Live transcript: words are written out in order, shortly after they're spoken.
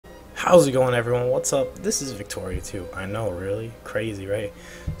How's it going, everyone? What's up? This is Victoria 2. I know, really? Crazy, right?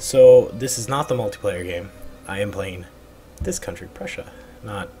 So, this is not the multiplayer game. I am playing this country, Prussia,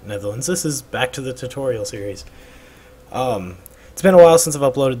 not Netherlands. This is back to the tutorial series. It's been a while since I've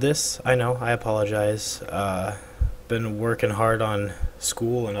uploaded this. I know, I apologize. Been working hard on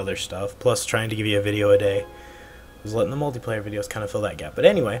school and other stuff, plus trying to give you a video a day. I was letting the multiplayer videos kind of fill that gap. But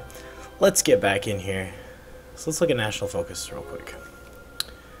anyway, let's get back in here. So let's look at national focus real quick.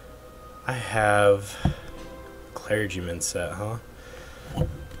 I have clergyman set, huh?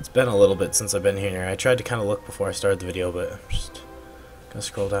 It's been a little bit since I've been here. I tried to kind of look before I started the video, but I'm just gonna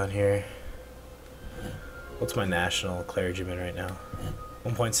scroll down here. What's my national clergyman right now?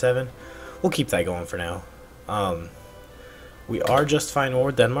 1.7? We'll keep that going for now. We are just fine war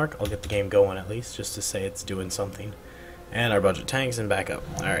with Denmark. I'll get the game going at least, just to say it's doing something. And our budget tanks and back up.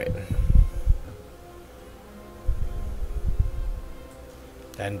 Alright.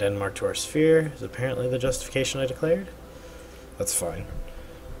 Add Denmark to our sphere is apparently the justification I declared. That's fine.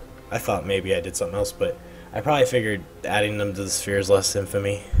 I thought maybe I did something else, but I probably figured adding them to the sphere is less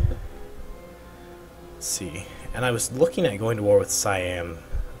infamy. Let's see. And I was looking at going to war with Siam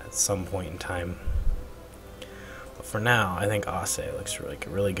at some point in time. But for now, I think Ase looks like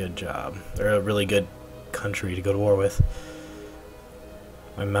a really good job. They're a really good country to go to war with.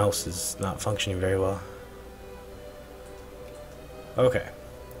 My mouse is not functioning very well. Okay.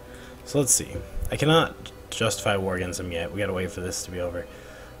 So let's see. I cannot justify war against them yet. We gotta wait for this to be over.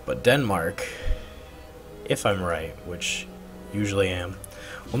 But Denmark, if I'm right, which usually am,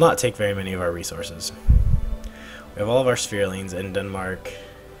 will not take very many of our resources. We have all of our spherelings, and Denmark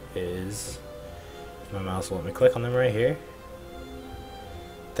is... My mouse will let me click on them right here.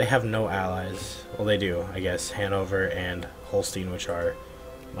 They have no allies. Well, they do, I guess. Hanover and Holstein, which are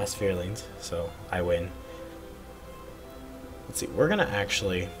my spherelings, so I win. Let's see, we're gonna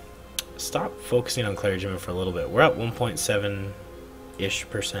actually stop focusing on clergymen for a little bit. We're at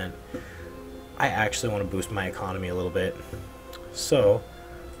 1.7-ish%. I actually want to boost my economy a little bit. So,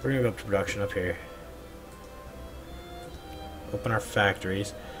 we're gonna go up to production up here. Open our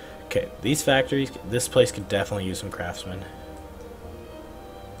factories. Okay, these factories, this place could definitely use some craftsmen.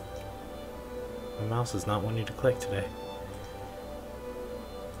 My mouse is not wanting to click today.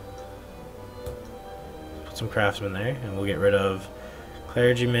 Some craftsmen there, and we'll get rid of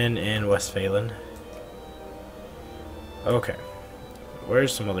clergymen in Westphalen. Okay,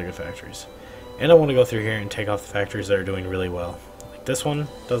 where's some other good factories? And I want to go through here and take off the factories that are doing really well. Like this one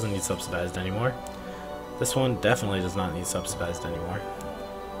doesn't need subsidized anymore. This one definitely does not need subsidized anymore.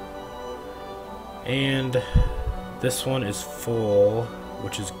 And this one is full,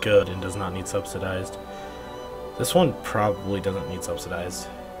 which is good and does not need subsidized. This one probably doesn't need subsidized.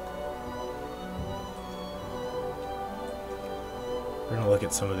 We're going to look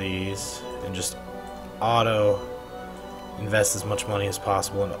at some of these and just auto invest as much money as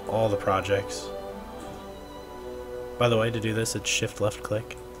possible into all the projects. By the way, to do this, it's shift left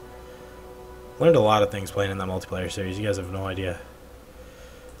click. Learned a lot of things playing in that multiplayer series. You guys have no idea.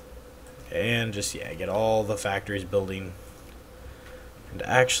 And just, yeah, get all the factories building. And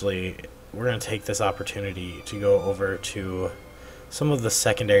actually, we're going to take this opportunity to go over to some of the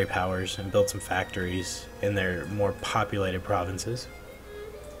secondary powers and build some factories in their more populated provinces.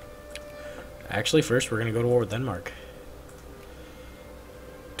 Actually, first we're going to go to war with Denmark.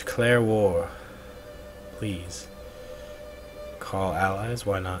 Declare war. Please. Call allies.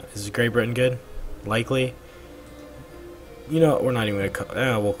 Why not? Is Great Britain good? Likely. You know, we're not even going to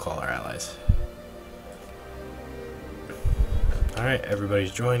call... we'll call our allies. Alright,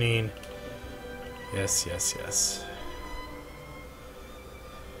 everybody's joining. Yes, yes, yes.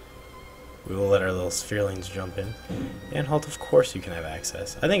 We will let our little spherelings jump in. And halt, of course you can have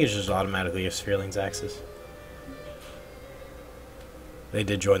access. I think it's just automatically give spherelings access. They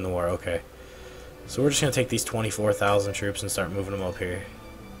did join the war, okay. So we're just going to take these 24,000 troops and start moving them up here.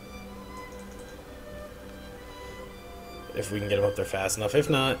 If we can get them up there fast enough. If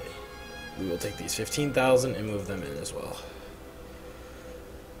not, we will take these 15,000 and move them in as well.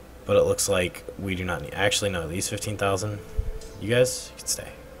 But it looks like we do not need... Actually, no, these 15,000, you guys can stay.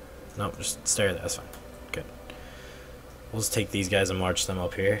 No, just stay there. That's fine. Good. We'll just take these guys and march them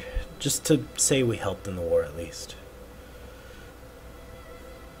up here. Just to say we helped in the war, at least.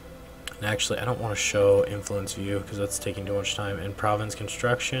 And actually, I don't want to show influence view, because that's taking too much time. And province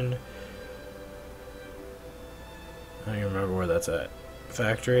construction. I don't even remember where that's at.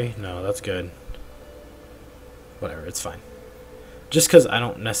 Factory? No, that's good. Whatever, it's fine. Just because I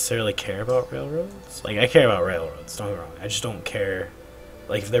don't necessarily care about railroads. Like, I care about railroads, don't get me wrong. I just don't care...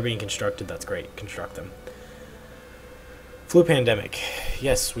 Like, if they're being constructed, that's great. Construct them. Flu pandemic.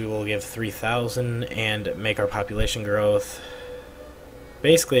 Yes, we will give 3,000 and make our population growth.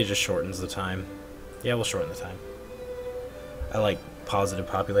 Basically, it just shortens the time. Yeah, we'll shorten the time. I like positive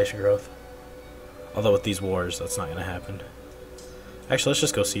population growth. Although with these wars, that's not going to happen. Actually, let's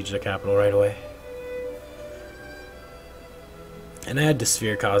just go siege the capital right away. And add to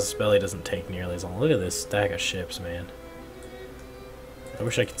sphere casus belli doesn't take nearly as long. Look at this stack of ships, man. I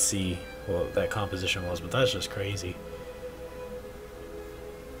wish I could see what that composition was, but that's just crazy.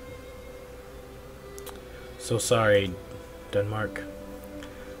 So sorry, Denmark.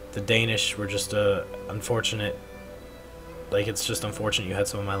 The Danish were just unfortunate. Like, it's just unfortunate you had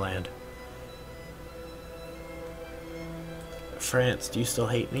some of my land. France, do you still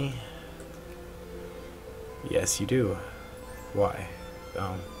hate me? Yes, you do. Why?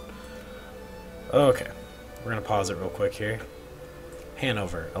 Okay. We're gonna pause it real quick here.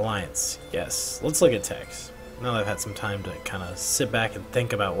 Hanover, alliance. Yes. Let's look at text. Now that I've had some time to kind of sit back and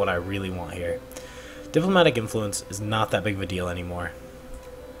think about what I really want here. Diplomatic influence is not that big of a deal anymore.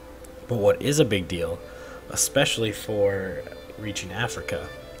 But what is a big deal, especially for reaching Africa,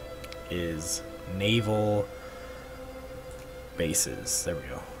 is naval bases. There we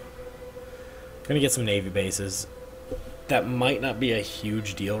go. Gonna get some navy bases. That might not be a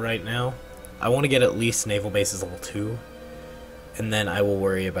huge deal right now. I want to get at least naval bases level 2, and then I will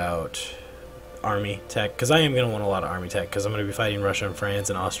worry about army tech, because I am going to want a lot of army tech, because I'm going to be fighting Russia and France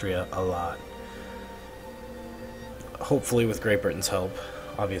and Austria a lot. Hopefully with Great Britain's help,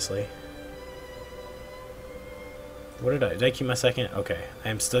 obviously. What did I keep my second? Okay, I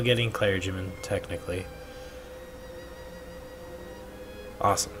am still getting clergymen, technically.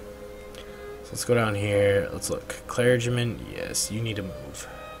 Awesome. So let's go down here. Let's look. Clergymen, yes, you need to move.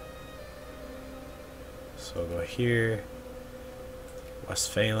 So we'll go here.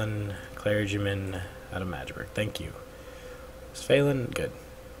 Westphalen, clergymen out of Magdeburg. Thank you. Westphalen, good.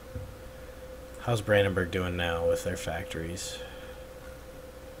 How's Brandenburg doing now with their factories?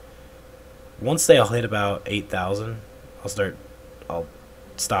 Once they all hit about 8,000, I'll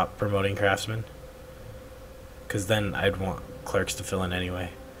stop promoting craftsmen. Because then I'd want clerks to fill in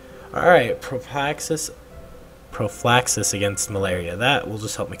anyway. Alright, prophylaxis against malaria. That will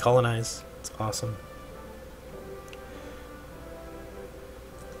just help me colonize. It's awesome.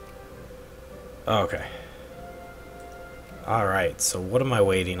 Okay. Alright, so what am I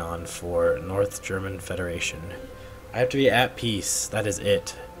waiting on for North German Federation? I have to be at peace. That is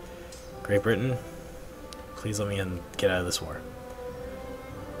it. Great Britain, please let me get out of this war.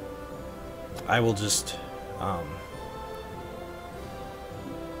 I will just...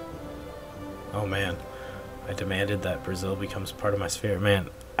 Oh man, I demanded that Brazil becomes part of my sphere. Man,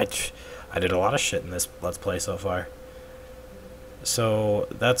 I did a lot of shit in this Let's Play so far. So,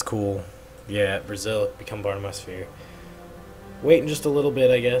 that's cool. Yeah, Brazil, become part of my sphere. Waiting just a little bit,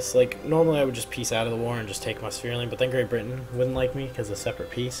 I guess. Like, normally I would just peace out of the war and just take my sphere lane, but then Great Britain wouldn't like me because of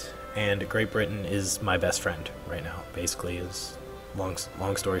separate peace. And Great Britain is my best friend right now, basically, is long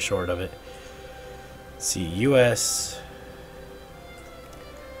story short of it. Let's see, US...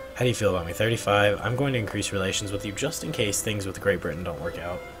 How do you feel about me? 35. I'm going to increase relations with you just in case things with Great Britain don't work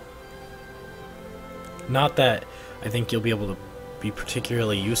out. Not that I think you'll be able to be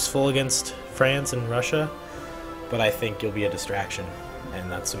particularly useful against France and Russia, but I think you'll be a distraction,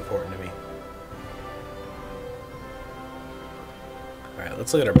 and that's important to me. Alright,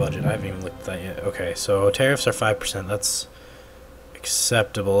 let's look at our budget. I haven't even looked at that yet. Okay, so tariffs are 5%. That's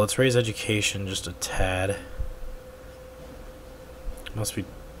acceptable. Let's raise education just a tad. Must be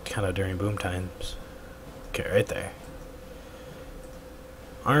kind of during boom times. Okay, right there.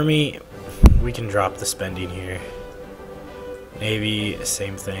 Army, we can drop the spending here. Navy,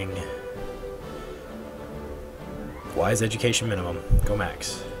 same thing. Why is education minimum? Go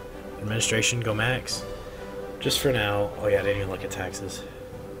max. Administration, go max. Just for now. Oh yeah, I didn't even look at taxes.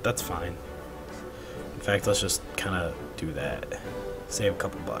 That's fine. In fact, let's just kind of do that. Save a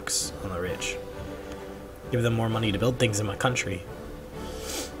couple bucks on the rich. Give them more money to build things in my country.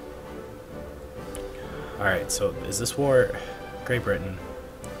 Alright, so is this war... Great Britain.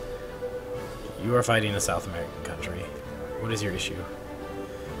 You are fighting a South American country. What is your issue?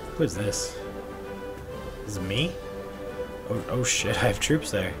 Who is this? Is it me? Oh shit, I have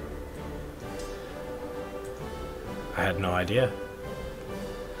troops there. I had no idea.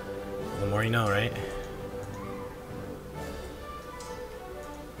 The more you know, right?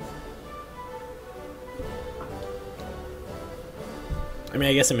 I mean,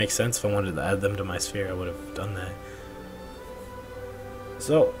 I guess it makes sense. If I wanted to add them to my sphere, I would have done that.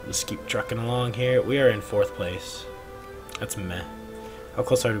 So, just keep trucking along here. We are in 4th place. That's meh. How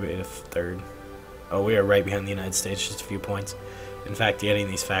close are we to 3rd? Oh, we are right behind the United States, just a few points. In fact, getting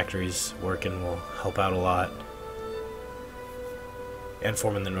these factories working will help out a lot. And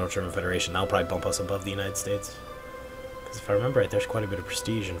forming the North German Federation, that'll probably bump us above the United States. Because if I remember right, there's quite a bit of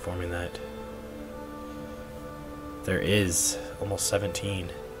prestige in forming that. There is almost 17.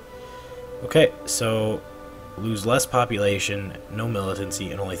 Okay, so lose less population, no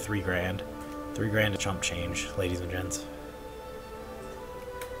militancy, and only 3 grand. 3 grand to chump change, ladies and gents.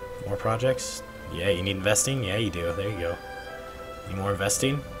 More projects? Yeah, you need investing? Yeah, you do. There you go. Need more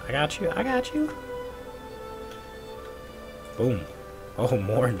investing? I got you. I got you. Boom. Oh,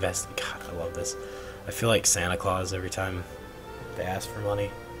 more investing. God, I love this. I feel like Santa Claus every time they ask for money.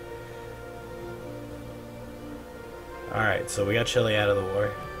 Alright, so we got Chile out of the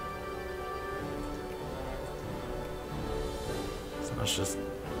war. So it's just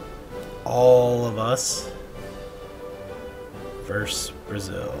all of us versus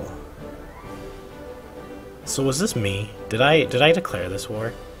Brazil. So was this me? Did I declare this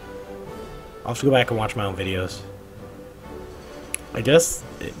war? I'll have to go back and watch my own videos. I guess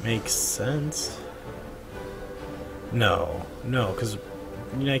it makes sense. No, because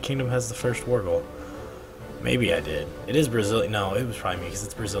United Kingdom has the first war goal. Maybe I did. It is Brazilian. No, it was probably me because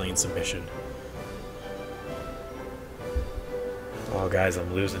it's Brazilian submission. Oh, guys,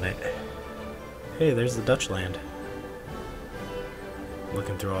 I'm losing it. Hey, there's the Dutch land.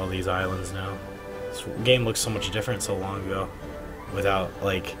 Looking through all these islands now. This game looks so much different so long ago, without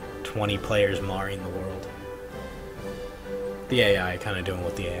like 20 players marring the world. The AI kind of doing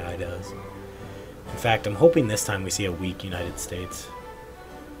what the AI does. In fact, I'm hoping this time we see a weak United States.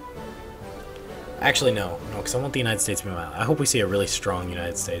 Actually, no, because I want the United States to move out. I hope we see a really strong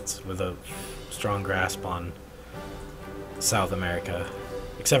United States with a strong grasp on South America.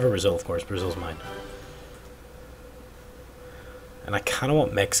 Except for Brazil, of course. Brazil's mine. And I kind of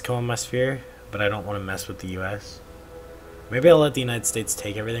want Mexico in my sphere, but I don't want to mess with the U.S. Maybe I'll let the United States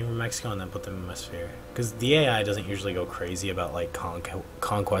take everything from Mexico and then put them in my sphere. Because the AI doesn't usually go crazy about like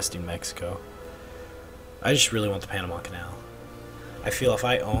conquesting Mexico. I just really want the Panama Canal. I feel if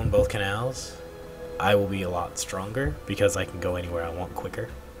I own both canals, I will be a lot stronger because I can go anywhere I want quicker.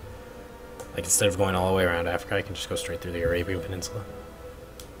 Like instead of going all the way around Africa, I can just go straight through the Arabian Peninsula.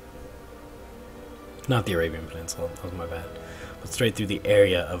 Not the Arabian Peninsula, that was my bad. But straight through the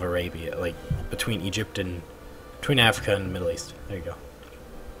area of Arabia, like between Egypt and between Africa and the Middle East. There you go.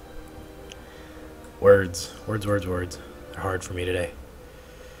 Words. They're hard for me today.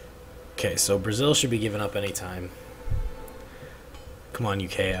 Okay, so Brazil should be giving up any time. Come on,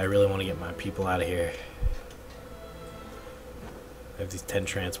 UK. I really want to get my people out of here. I have these 10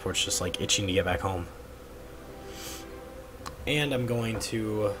 transports just like itching to get back home. And I'm going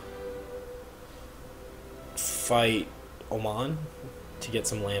to fight Oman to get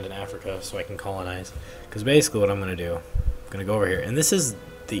some land in Africa so I can colonize. Because basically what I'm going to do, I'm going to go over here. And this is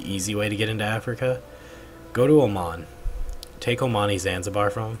the easy way to get into Africa. Go to Oman. Take Omani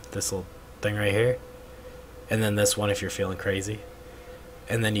Zanzibar from this little thing right here. And then this one if you're feeling crazy.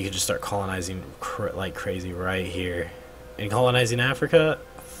 And then you can just start colonizing like crazy right here. And colonizing Africa,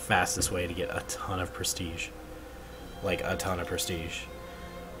 fastest way to get a ton of prestige. Like a ton of prestige.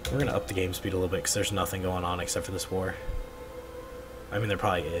 We're going to up the game speed a little bit because there's nothing going on except for this war. I mean, there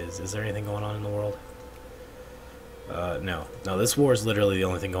probably is. Is there anything going on in the world? No. No, this war is literally the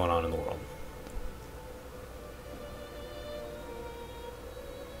only thing going on in the world.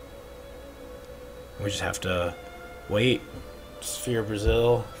 We just have to wait, sphere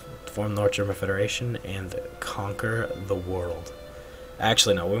Brazil, form the North German Federation, and conquer the world.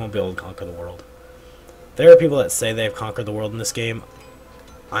 Actually, no, we won't be able to conquer the world. There are people that say they've conquered the world in this game.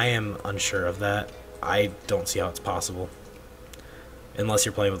 I am unsure of that. I don't see how it's possible. Unless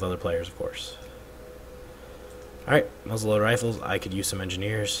you're playing with other players, of course. Alright, muzzleloader rifles. I could use some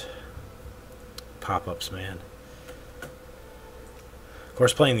engineers. Pop-ups, man. Of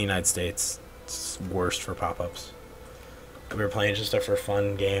course, playing in the United States, it's worst for pop-ups. We were playing just a for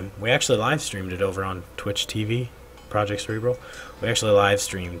fun game. We actually live streamed it over on Twitch TV, ProjectCerebral. We actually live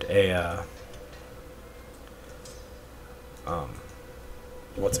streamed a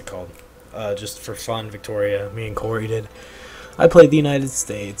what's it called? Just for fun, Victoria. Me and Corey did. I played the United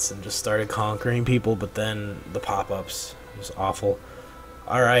States and just started conquering people, but then the pop-ups was awful.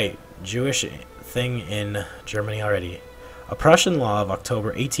 Alright, Jewish thing in Germany already. A Prussian law of October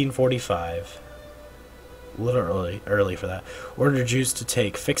 1845, literally early for that, ordered Jews to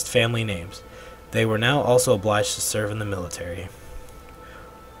take fixed family names. They were now also obliged to serve in the military.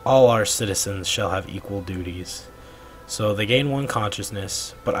 All our citizens shall have equal duties. So they gain 1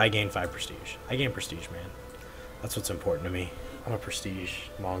 consciousness, but I gain 5 prestige. I gain prestige, man. That's what's important to me. I'm a prestige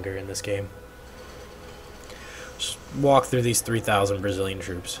monger in this game. walk through these 3,000 Brazilian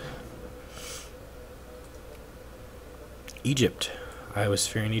troops. Egypt. I was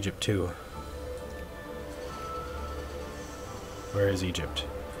fearing Egypt too. Where is Egypt?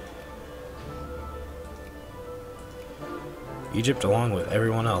 Egypt along with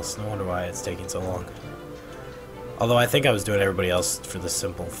everyone else. No wonder why it's taking so long. Although I think I was doing everybody else for the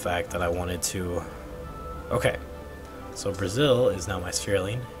simple fact that I wanted to... Okay. So Brazil is now my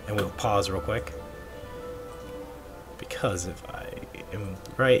sphereling. And we'll pause real quick. Because if I am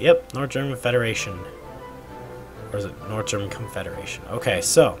right... Yep, North German Federation. Or is it North German Confederation? Okay,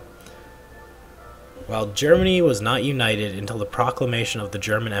 so... While Germany was not united until the proclamation of the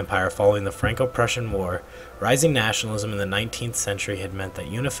German Empire following the Franco-Prussian War, rising nationalism in the 19th century had meant that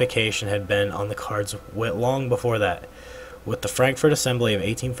unification had been on the cards long before that, with the Frankfurt Assembly of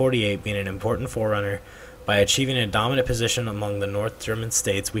 1848 being an important forerunner. By achieving a dominant position among the North German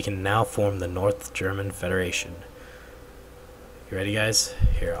states, we can now form the North German Federation. You ready, guys?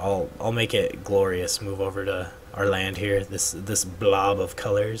 Here, I'll make it glorious. Move over to our land here. This blob of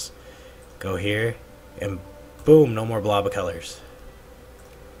colors. Go here. And boom, no more blob of colors.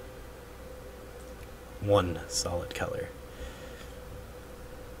 One solid color.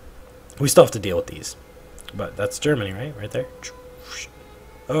 We still have to deal with these. But that's Germany, right? Right there.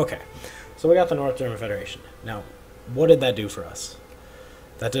 Okay. So we got the North German Federation. Now, what did that do for us?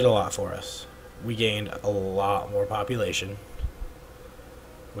 That did a lot for us. We gained a lot more population,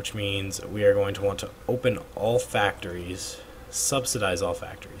 which means we are going to want to open all factories, subsidize all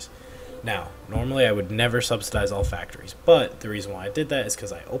factories. Now, normally I would never subsidize all factories, but the reason why I did that is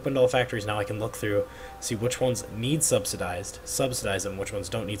because I opened all factories. Now I can look through, see which ones need subsidized, subsidize them, which ones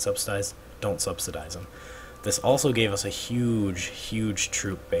don't need subsidized, don't subsidize them. This also gave us a huge, huge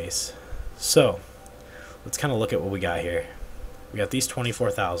troop base. So, let's kind of look at what we got here. We got these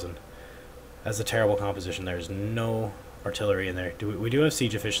 24,000. That's a terrible composition. There's no artillery in there. We do have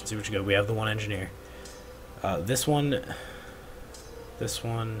siege efficiency, which is good. We have the one engineer. This one...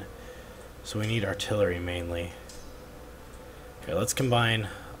 So we need artillery mainly. Okay, let's combine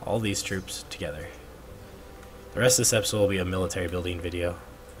all these troops together. The rest of this episode will be a military building video.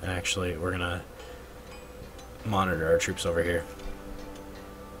 And actually, we're going to monitor our troops over here.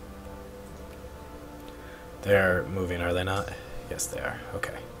 They're moving, are they not? Yes, they are.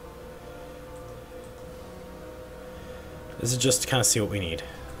 Okay. This is just to kind of see what we need.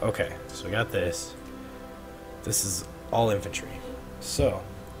 Okay, so we got this. This is all infantry. So...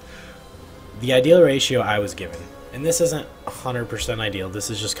 the ideal ratio I was given, and this isn't 100% ideal, this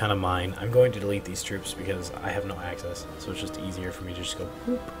is just kind of mine. I'm going to delete these troops because I have no access, so it's just easier for me to just go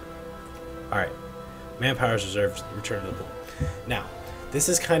whoop. Alright, manpower is reserved, return to the pool. Now, this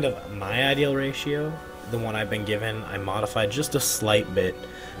is kind of my ideal ratio, the one I've been given. I modified just a slight bit,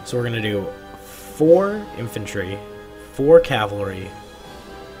 so we're going to do 4 infantry, 4 cavalry,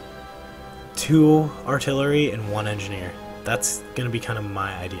 2 artillery, and 1 engineer. That's going to be kind of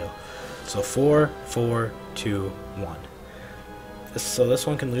my ideal. So 4, 4, 2, 1. So this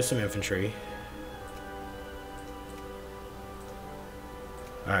one can lose some infantry.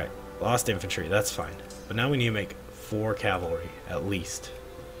 Alright, lost infantry, that's fine. But now we need to make 4 cavalry, at least.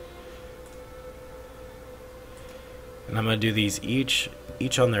 And I'm going to do these each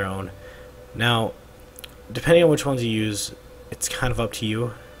on their own. Now, depending on which ones you use, it's kind of up to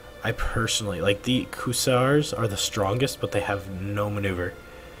you. I personally, like the Hussars are the strongest, but they have no maneuver.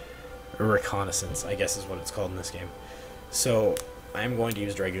 Or reconnaissance, I guess is what it's called in this game. So I'm going to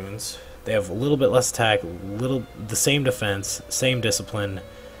use Dragoons. They have a little bit less attack, the same defense, same discipline,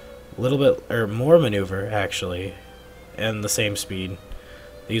 a little bit or more maneuver actually, and the same speed.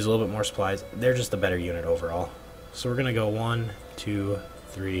 They use a little bit more supplies. They're just a better unit overall. So we're gonna go 1, 2,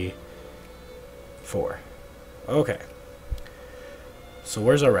 3, 4. Okay. So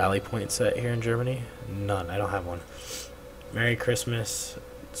where's our rally point set here in Germany? None. I don't have one. Merry Christmas.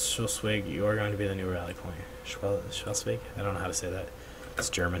 Schleswig, you are going to be the new rally point. Schleswig? I don't know how to say that. It's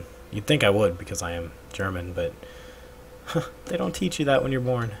German. You'd think I would because I am German, but they don't teach you that when you're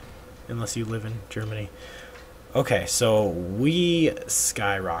born, unless you live in Germany. Okay, so we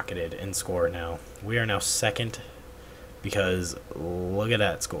skyrocketed in score now. We are now second because look at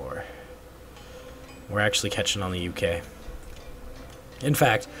that score. We're actually catching on the UK. In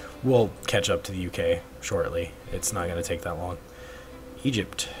fact, we'll catch up to the UK shortly. It's not going to take that long.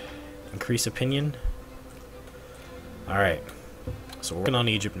 Egypt. Increase opinion. Alright. So we're working on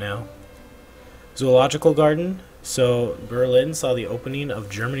Egypt now. Zoological garden. So Berlin saw the opening of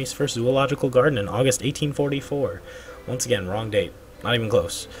Germany's first zoological garden in August 1844. Once again, wrong date. Not even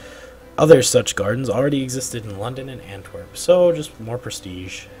close. Other such gardens already existed in London and Antwerp. So just more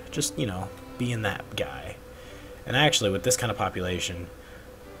prestige. Just, you know, being that guy. And actually, with this kind of population,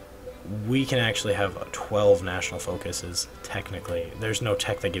 we can actually have 12 national focuses, technically. There's no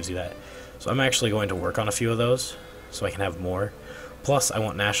tech that gives you that. So I'm actually going to work on a few of those, so I can have more. Plus, I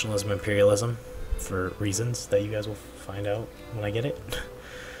want nationalism, imperialism, for reasons that you guys will find out when I get it.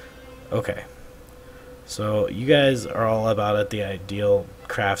 Okay. So, you guys are all about it, the ideal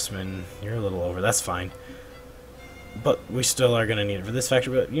craftsman. You're a little over, that's fine. But we still are going to need it for this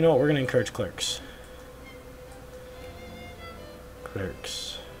factory, but you know what, we're going to encourage clerks.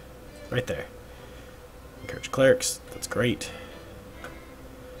 Clerks. Right there. Encourage clerks, that's great.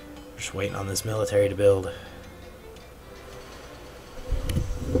 Just waiting on this military to build.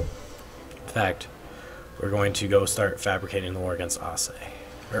 In fact, we're going to go start fabricating the war against Ase,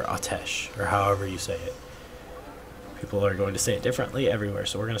 or Atesh, or however you say it. People are going to say it differently everywhere,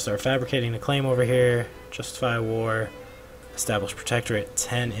 so we're going to start fabricating a claim over here, justify war, establish protectorate,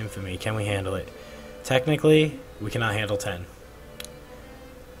 10 infamy. Can we handle it? Technically, we cannot handle 10.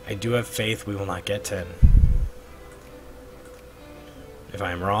 I do have faith we will not get 10. If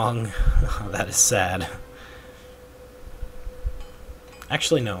I am wrong, that is sad.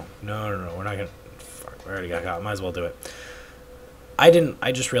 Actually, no, we're not gonna. Fuck, we already got caught. Might as well do it.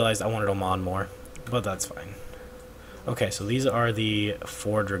 I just realized I wanted Oman more, but that's fine. Okay, so these are the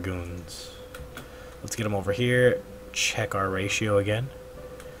 4 dragoons. Let's get them over here. Check our ratio again.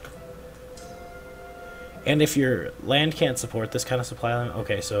 And if your land can't support this kind of supply line,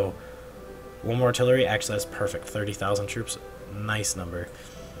 okay, so 1 more artillery, actually that's perfect. 30,000 troops, nice number.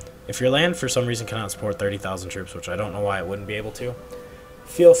 If your land for some reason cannot support 30,000 troops, which I don't know why it wouldn't be able to,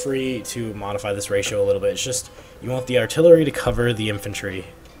 feel free to modify this ratio a little bit. It's just, you want the artillery to cover the infantry,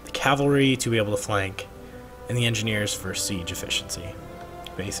 the cavalry to be able to flank, and the engineers for siege efficiency,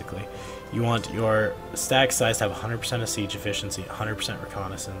 basically. You want your stack size to have 100% of siege efficiency, 100%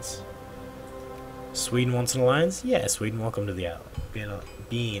 reconnaissance. Sweden wants an alliance? Yeah, Sweden, welcome to the ally.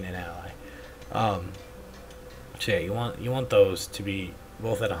 Being an ally. So yeah, you want those to be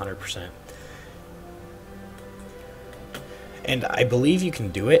both at 100%. And I believe you can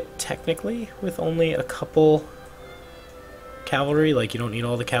do it, technically, with only a couple cavalry. Like, you don't need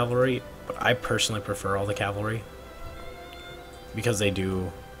all the cavalry, but I personally prefer all the cavalry. Because they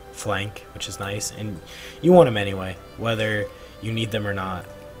do flank, which is nice. And you want them anyway, whether you need them or not.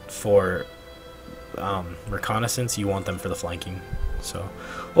 For reconnaissance, you want them for the flanking. So,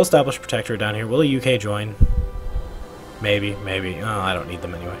 we'll establish protectorate down here. Will the UK join? Maybe. Oh, I don't need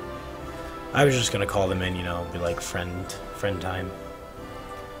them anyway. I was just gonna call them in, you know, be like friend time.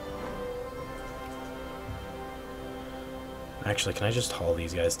 Actually, can I just haul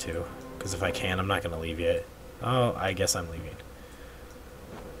these guys too? Because if I can, I'm not gonna leave yet. Oh, I guess I'm leaving.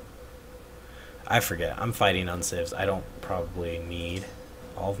 I forget. I'm fighting on civs. I don't probably need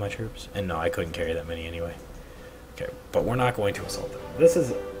all of my troops. And no, I couldn't carry that many anyway. Okay, but we're not going to assault them. This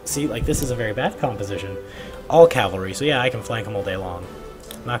is, see, like, this is a very bad composition. All cavalry, so yeah, I can flank them all day long.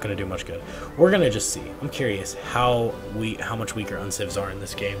 Not going to do much good. We're going to just see. I'm curious how much weaker uncivs are in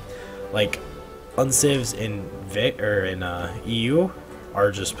this game. Like, uncivs in EU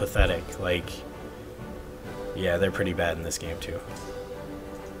are just pathetic. Like, yeah, they're pretty bad in this game too.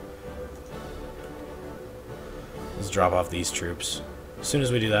 Let's drop off these troops. As soon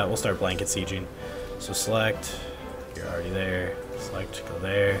as we do that, we'll start blanket sieging. So select, you're already there. Select, go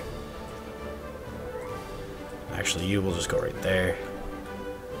there. Actually, you will just go right there.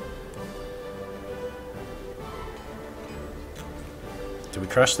 Did we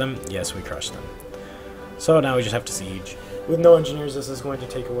crush them? Yes, we crushed them. So now we just have to siege. With no engineers, this is going to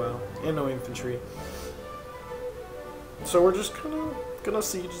take a while. And no infantry. So we're just gonna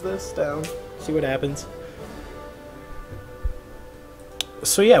siege this down. See what happens.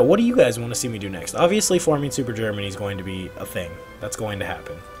 So yeah, what do you guys want to see me do next? Obviously, forming Super Germany is going to be a thing. That's going to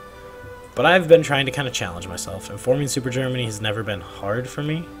happen. But I've been trying to kind of challenge myself, and forming Super Germany has never been hard for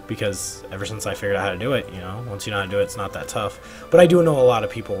me, because ever since I figured out how to do it, you know, once you know how to do it, it's not that tough. But I do know a lot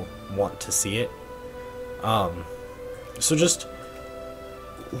of people want to see it. So just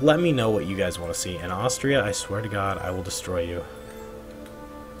let me know what you guys want to see. In Austria, I swear to God, I will destroy you.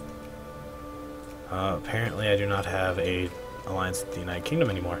 Apparently, I do not have a alliance with the United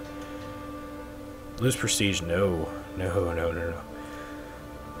Kingdom anymore. Lose prestige? No.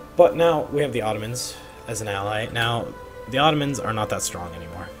 But now we have the Ottomans as an ally. Now, the Ottomans are not that strong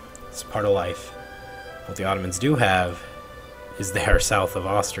anymore. It's part of life. What the Ottomans do have is they are south of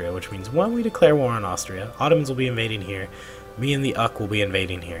Austria, which means when we declare war on Austria, Ottomans will be invading here. Me and the UK will be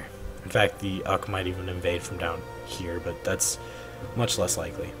invading here. In fact, the UK might even invade from down here, but that's much less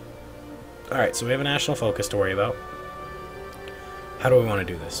likely. Alright, so we have a national focus to worry about. How do we want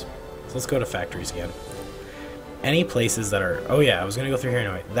to do this? So let's go to factories again. any places that are... Oh yeah, I was going to go through here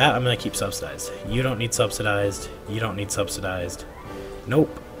anyway. That I'm going to keep subsidized. You don't need subsidized. You don't need subsidized.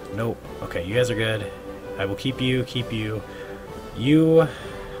 Nope. Nope. Okay, you guys are good. I will keep you, keep you. You...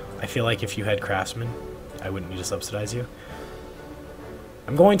 I feel like if you had craftsmen, I wouldn't need to subsidize you.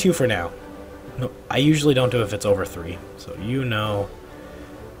 I'm going to for now. No, I usually don't do it if it's over 3. So you know...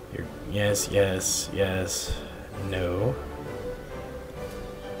 You're, yes, yes, yes. No.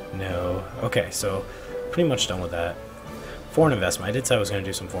 No. Okay, so pretty much done with that. Foreign investment. I did say I was going to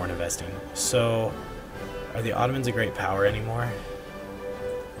do some foreign investing. So, are the Ottomans a great power anymore?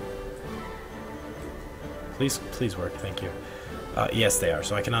 Please work. Thank you. Yes, they are.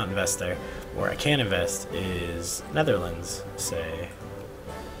 So I cannot invest there. Where I can invest is Netherlands, say.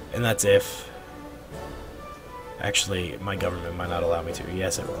 And that's if... Actually, my government might not allow me to.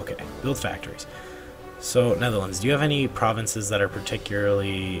 Yes, it will. Okay. Build factories. So, Netherlands, do you have any provinces that are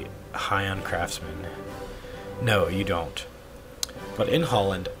particularly high on craftsmen? No, you don't. But in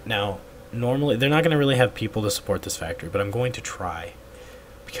Holland, now, normally, they're not going to really have people to support this factory, but I'm going to try.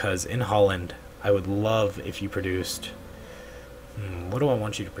 Because in Holland, I would love if you produced... what do I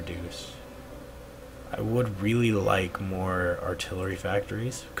want you to produce? I would really like more artillery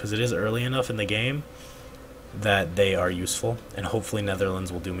factories, because it is early enough in the game that they are useful, and hopefully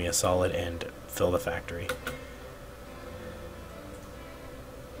Netherlands will do me a solid and fill the factory.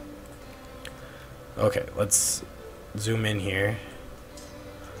 Okay, let's zoom in here.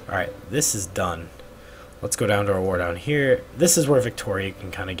 Alright, this is done. Let's go down to our war down here. This is where Victoria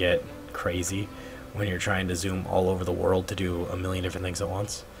can kind of get crazy when you're trying to zoom all over the world to do a million different things at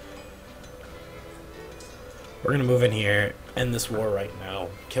once. We're going to move in here, end this war right now,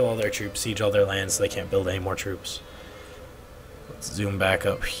 kill all their troops, siege all their lands so they can't build any more troops. Let's zoom back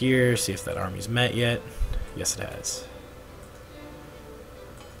up here, see if that army's met yet. Yes, it has.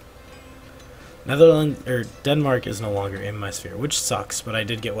 Netherlands, or Denmark is no longer in my sphere, which sucks, but I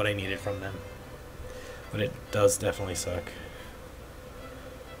did get what I needed from them. But it does definitely suck.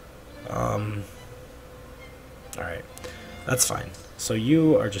 Alright, that's fine. So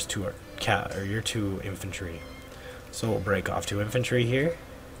you are just you're 2 infantry. So we'll break off 2 infantry here.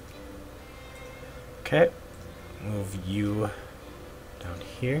 Okay. Move you down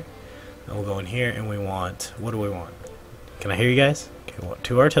here. And we'll go in here and we want... What do we want? Can I hear you guys? Okay, we want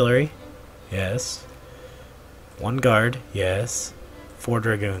 2 artillery. Yes. 1 guard. Yes. 4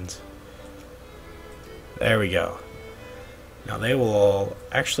 dragoons. There we go. Now they will all...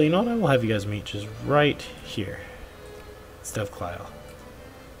 Actually, you know what? I will have you guys meet just right here. Instead of Clisle.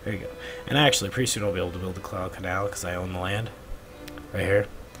 There you go. And actually, pretty soon I'll be able to build the Clisle Canal because I own the land. Right here.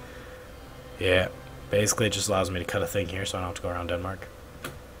 Yeah. Basically, it just allows me to cut a thing here so I don't have to go around Denmark.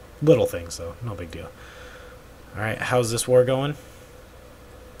 Little things, though. No big deal. Alright, how's this war going?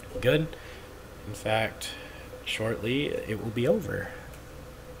 Good. In fact, shortly it will be over.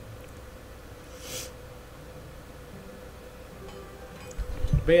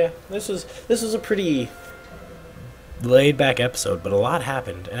 But yeah, this was a pretty laid back episode, but a lot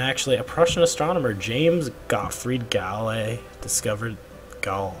happened. And actually, a Prussian astronomer, James Gottfried Galilei, discovered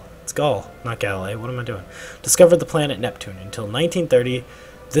it's Gaul, not Galilei. What am I doing? Discovered the planet Neptune. Until 1930,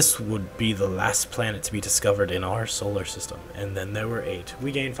 this would be the last planet to be discovered in our solar system. And then there were 8.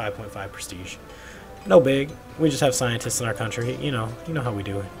 We gained 5.5 prestige. No big. We just have scientists in our country. You know how we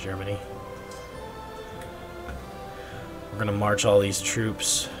do in Germany. We're gonna march all these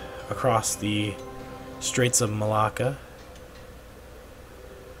troops across the Straits of Malacca.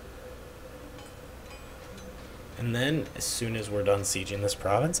 And then, as soon as we're done sieging this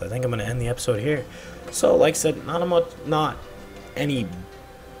province, I think I'm going to end the episode here. So, like I said, not any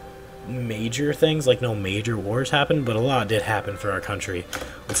major things, like no major wars happened, but a lot did happen for our country.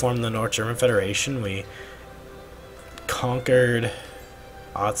 We formed the North German Federation. We conquered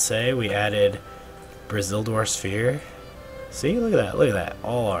Otse. We added Brazil to our sphere. See, look at that,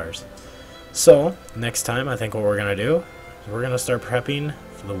 all ours. So, next time, I think what we're going to do is we're going to start prepping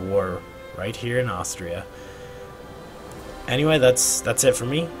for the war right here in Austria. Anyway, that's it for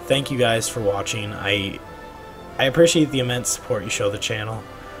me. Thank you guys for watching. I appreciate the immense support you show the channel.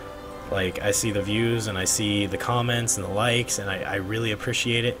 Like, I see the views and I see the comments and the likes, and I really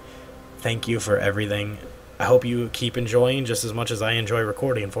appreciate it. Thank you for everything. I hope you keep enjoying just as much as I enjoy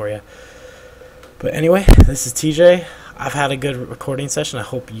recording for you. But anyway, this is TJ. I've had a good recording session. I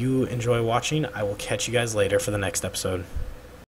hope you enjoy watching. I will catch you guys later for the next episode.